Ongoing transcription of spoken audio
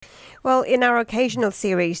Well, in our occasional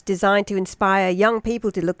series designed to inspire young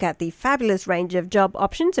people to look at the fabulous range of job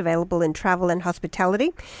options available in travel and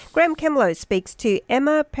hospitality, Graham Kemlow speaks to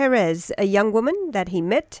Emma Perez, a young woman that he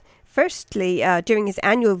met firstly during his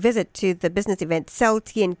annual visit to the business event Sell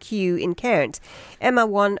T&Q in Cairns. Emma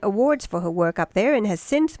won awards for her work up there and has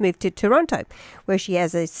since moved to Toronto, where she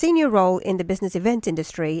has a senior role in the business event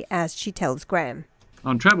industry, as she tells Graham.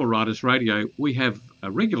 On Travel Writers Radio, we have a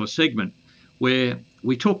regular segment where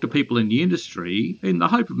we talk to people in the industry in the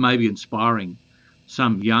hope of maybe inspiring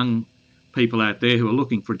some young people out there who are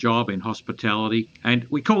looking for a job in hospitality. And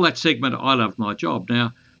we call that segment I Love My Job.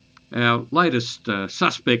 Now, our latest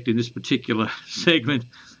suspect in this particular segment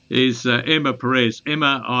is Emma Perez.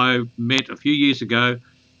 Emma, I met a few years ago.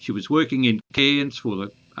 She was working in Cairns for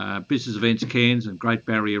the Business Events Cairns and Great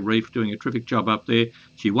Barrier Reef, doing a terrific job up there.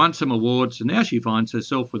 She won some awards and now she finds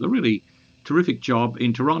herself with a really terrific job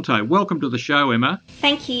in Toronto. Welcome to the show, Emma.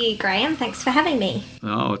 Thank you, Graham. Thanks for having me.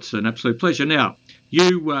 Oh, it's an absolute pleasure. Now,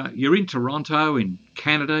 you're in Toronto, in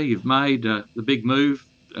Canada. You've made the big move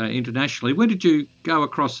internationally. When did you go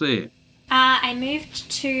across there? I moved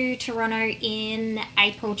to Toronto in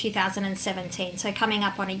April 2017, so coming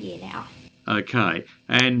up on a year now. Okay,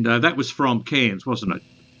 and that was from Cairns, wasn't it?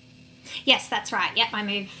 Yes, that's right. Yep, I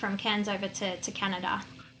moved from Cairns over to Canada.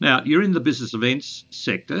 Now, you're in the business events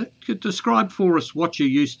sector. Could you describe for us what you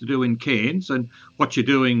used to do in Cairns and what you're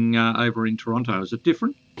doing over in Toronto? Is it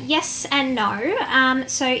different? Yes and no.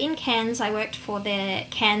 So in Cairns, I worked for the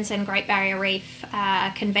Cairns and Great Barrier Reef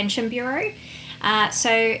Convention Bureau.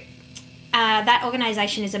 That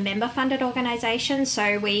organisation is a member-funded organisation,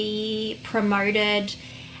 so we promoted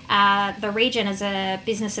the region as a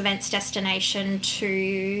business events destination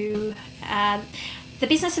to the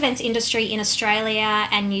business events industry in Australia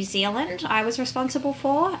and New Zealand. I was responsible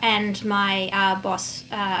for, and my boss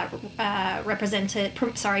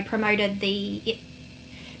promoted the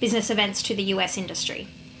business events to the US industry.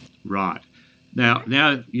 Right. Now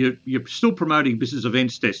you're still promoting business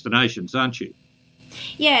events destinations, aren't you?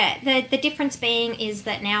 Yeah, the difference being is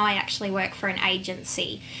that now I actually work for an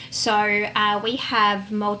agency. So we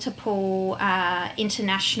have multiple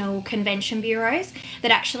international convention bureaus that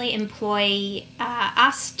actually employ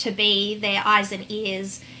us to be their eyes and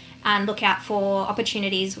ears and look out for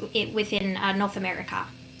opportunities within North America.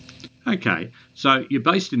 Okay, so you're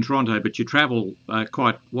based in Toronto, but you travel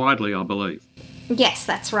quite widely, I believe. Yes,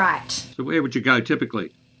 that's right. So where would you go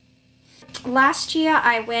typically? Last year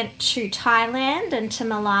I went to Thailand and to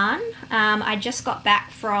Milan. I just got back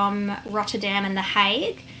from Rotterdam and The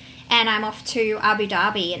Hague, and I'm off to Abu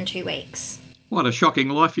Dhabi in 2 weeks. What a shocking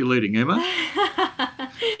life you're leading, Emma.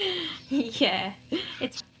 Yeah.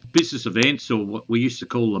 It's business events, or what we used to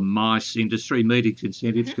call the MICE industry, meetings,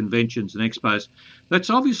 incentives, conventions and expos. That's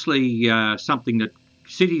obviously something that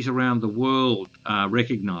cities around the world are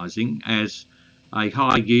recognising as a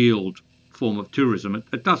high yield form of tourism.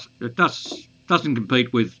 It doesn't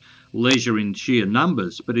compete with leisure in sheer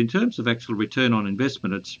numbers, but in terms of actual return on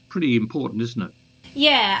investment, it's pretty important, isn't it?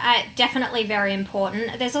 Yeah, definitely very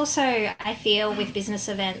important. There's also, I feel, with business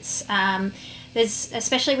events, there's,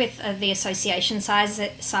 especially with the association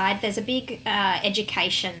side, there's a big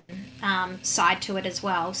education side to it as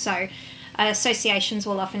well. So associations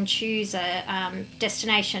will often choose a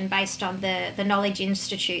destination based on the knowledge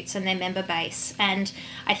institutes and their member base, and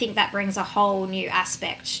I think that brings a whole new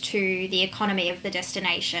aspect to the economy of the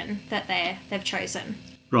destination that they've chosen.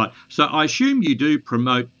 Right. So I assume you do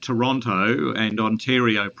promote Toronto and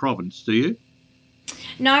Ontario province, do you?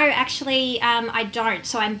 No, actually, I don't.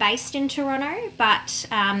 So I'm based in Toronto, but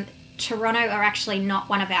Toronto are actually not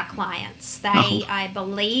one of our clients. They, I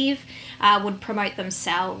believe, would promote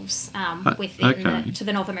themselves to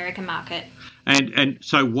the North American market. And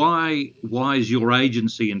so why is your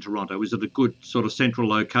agency in Toronto? Is it a good sort of central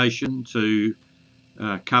location to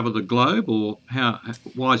cover the globe, or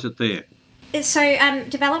why is it there? So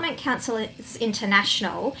Development Council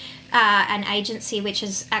International, an agency which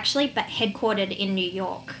is actually headquartered in New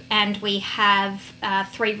York, and we have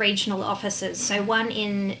 3 regional offices, so one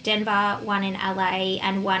in Denver, one in LA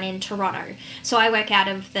and one in Toronto. So I work out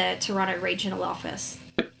of the Toronto regional office.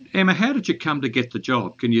 Emma, how did you come to get the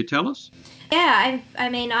job? Can you tell us? Yeah,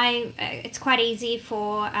 it's quite easy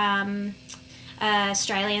for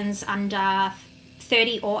Australians under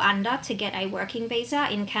 30 or under to get a working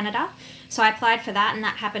visa in Canada. So I applied for that, and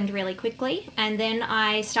that happened really quickly. And then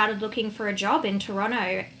I started looking for a job in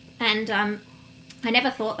Toronto, and I never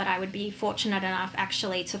thought that I would be fortunate enough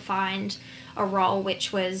actually to find a role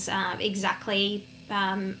which was exactly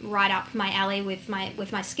right up my alley with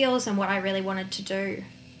my skills and what I really wanted to do.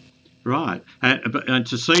 Right, and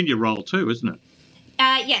it's a senior role too, isn't it?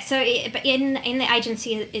 So in the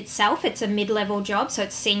agency itself, it's a mid-level job, so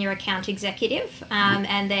it's senior account executive,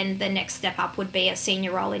 and then the next step up would be a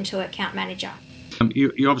senior role into account manager.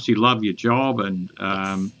 You obviously love your job, and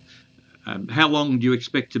Yes. how long do you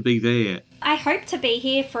expect to be there? I hope to be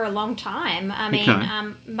here for a long time. I mean,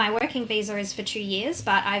 Okay. my working visa is for 2 years,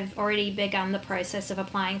 but I've already begun the process of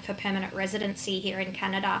applying for permanent residency here in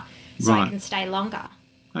Canada, so I Right. can stay longer.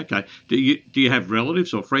 Okay. Do you have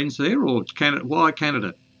relatives or friends there, or Canada? Why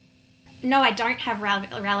Canada? No, I don't have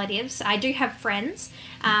relatives. I do have friends.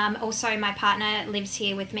 Also, my partner lives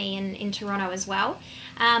here with me in Toronto as well.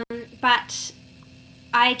 But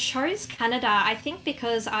I chose Canada, I think,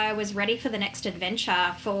 because I was ready for the next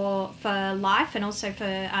adventure for life and also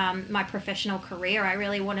for my professional career. I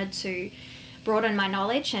really wanted to broaden my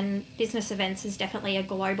knowledge, and business events is definitely a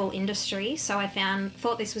global industry. So I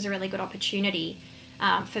thought this was a really good opportunity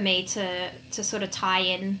for me to sort of tie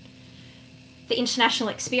in the international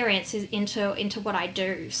experience into what I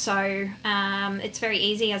do. So it's very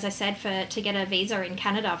easy, as I said, to get a visa in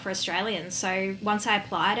Canada for Australians. So once I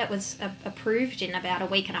applied, it was approved in about a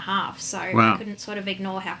week and a half. So Wow. I couldn't sort of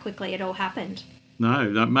ignore how quickly it all happened.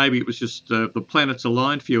 No, maybe it was just the planets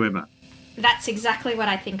aligned for you, Emma. That's exactly what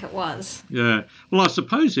I think it was. Yeah. Well, I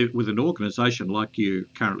suppose with an organisation like you're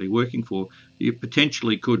currently working for, you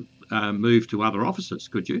potentially could move to other offices,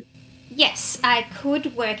 could you? Yes, I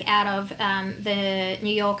could work out of the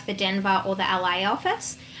New York, the Denver, or the LA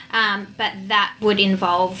office, but that would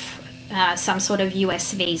involve some sort of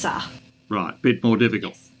US visa. Right. Bit more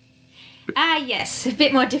difficult. Yes, a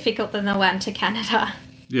bit more difficult than the one to Canada.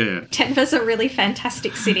 Yeah. Denver's a really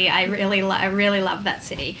fantastic city. I really love that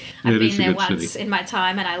city. Yeah, I've it been is a there good once city. in my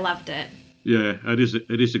time, and I loved it. Yeah, it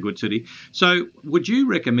is a good city. So, would you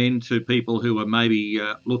recommend to people who are maybe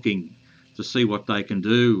looking to see what they can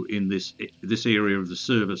do in this area of the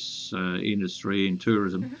service industry in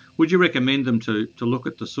tourism? Would you recommend them to look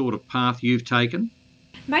at the sort of path you've taken?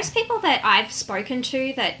 Most people that I've spoken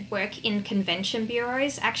to that work in convention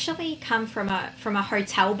bureaus actually come from a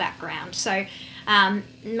hotel background. So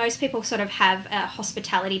most people sort of have a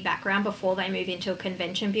hospitality background before they move into a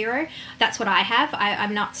convention bureau. That's what I have.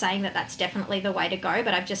 I'm not saying that that's definitely the way to go,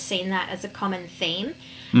 but I've just seen that as a common theme.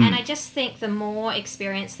 And I just think the more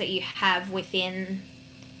experience that you have within,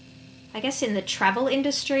 I guess, in the travel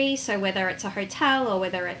industry, so whether it's a hotel or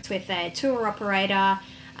whether it's with a tour operator,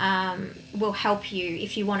 will help you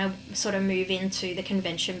if you want to sort of move into the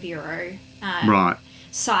convention bureau Right.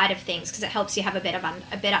 side of things, because it helps you have a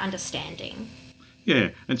better understanding. Yeah,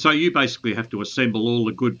 and so you basically have to assemble all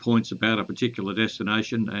the good points about a particular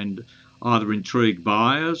destination and either intrigue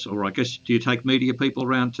buyers, or I guess, do you take media people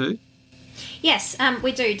around too? Yes,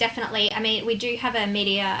 we do, definitely. I mean, we do have a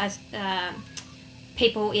media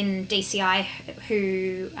people in DCI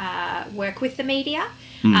who work with the media.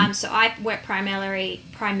 So I work primarily,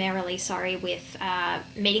 with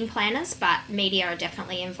meeting planners, but media are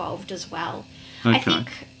definitely involved as well. Okay.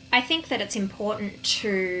 I think that it's important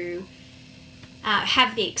to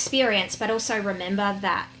have the experience, but also remember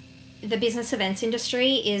that the business events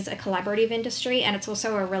industry is a collaborative industry, and it's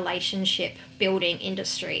also a relationship building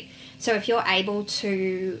industry. So if you're able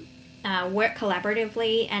to work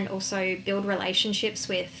collaboratively and also build relationships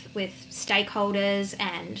with stakeholders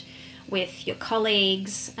and with your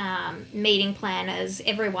colleagues, meeting planners,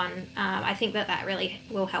 everyone, I think that really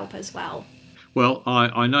will help as well. Well,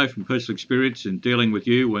 I know from personal experience in dealing with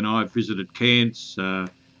you when I've visited Cairns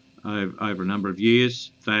over a number of years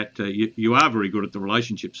that you are very good at the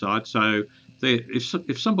relationship side. So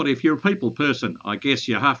if you're a people person, I guess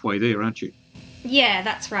you're halfway there, aren't you? Yeah,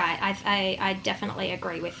 that's right. I definitely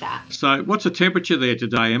agree with that. So what's the temperature there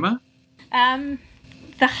today, Emma?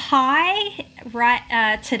 The high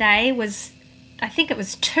today was, I think it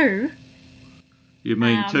was 2. You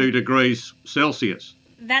mean 2 degrees Celsius?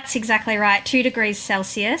 That's exactly right, 2 degrees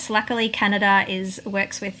Celsius. Luckily, Canada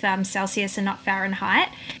works with Celsius and not Fahrenheit.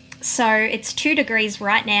 So it's 2 degrees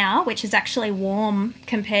right now, which is actually warm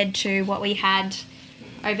compared to what we had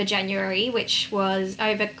over January, which was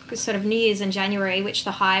over sort of New Year's and January, which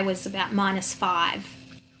the high was about -5.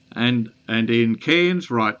 And in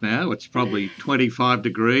Cairns right now, it's probably 25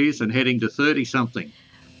 degrees and heading to 30 something.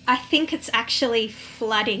 I think it's actually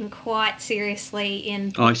flooding quite seriously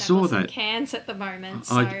in I saw that. Cairns at the moment.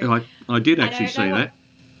 So I did actually don't know see that.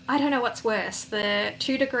 I don't know what's worse, the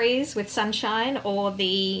 2 degrees with sunshine or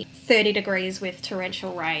the 30 degrees with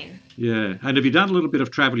torrential rain. Yeah. And have you done a little bit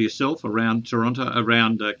of travel yourself around Toronto,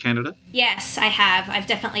 around Canada? Yes, I have. I've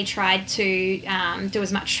definitely tried to do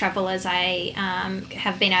as much travel as I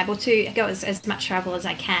have been able to, go as much travel as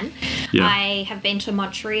I can. Yeah. I have been to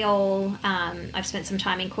Montreal. I've spent some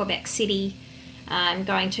time in Quebec City. I'm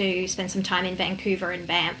going to spend some time in Vancouver and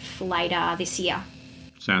Banff later this year.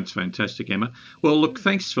 Sounds fantastic, Emma. Well, look,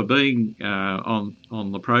 thanks for being on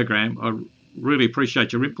the program. I really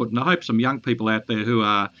appreciate your input, and I hope some young people out there who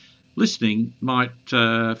are listening might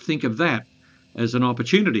think of that as an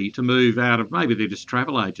opportunity to move out of, maybe they're just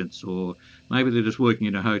travel agents or maybe they're just working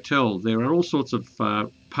in a hotel. There are all sorts of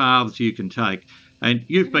paths you can take. And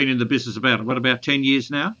you've been in the business about 10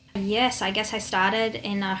 years now? Yes, I guess I started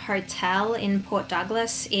in a hotel in Port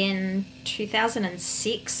Douglas in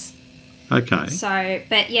 2006. Okay. So,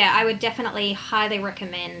 but yeah, I would definitely highly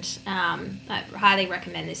recommend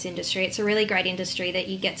this industry. It's a really great industry that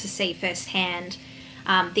you get to see firsthand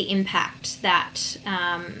the impact that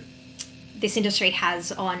this industry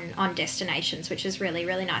has on destinations, which is really,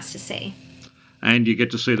 really nice to see. And you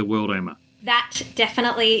get to see the world, Emma. That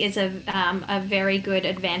definitely is a very good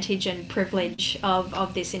advantage and privilege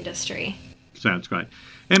of this industry. Sounds great.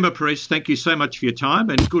 Emma Perez, thank you so much for your time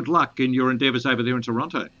and good luck in your endeavours over there in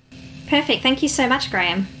Toronto. Perfect. Thank you so much,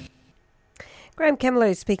 Graham. Graham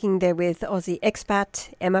Kemlow speaking there with Aussie expat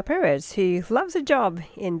Emma Perez, who loves a job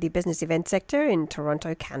in the business event sector in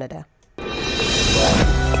Toronto, Canada.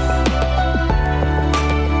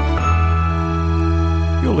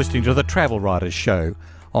 You're listening to the Travel Writers Show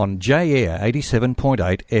on J-Air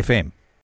 87.8 FM.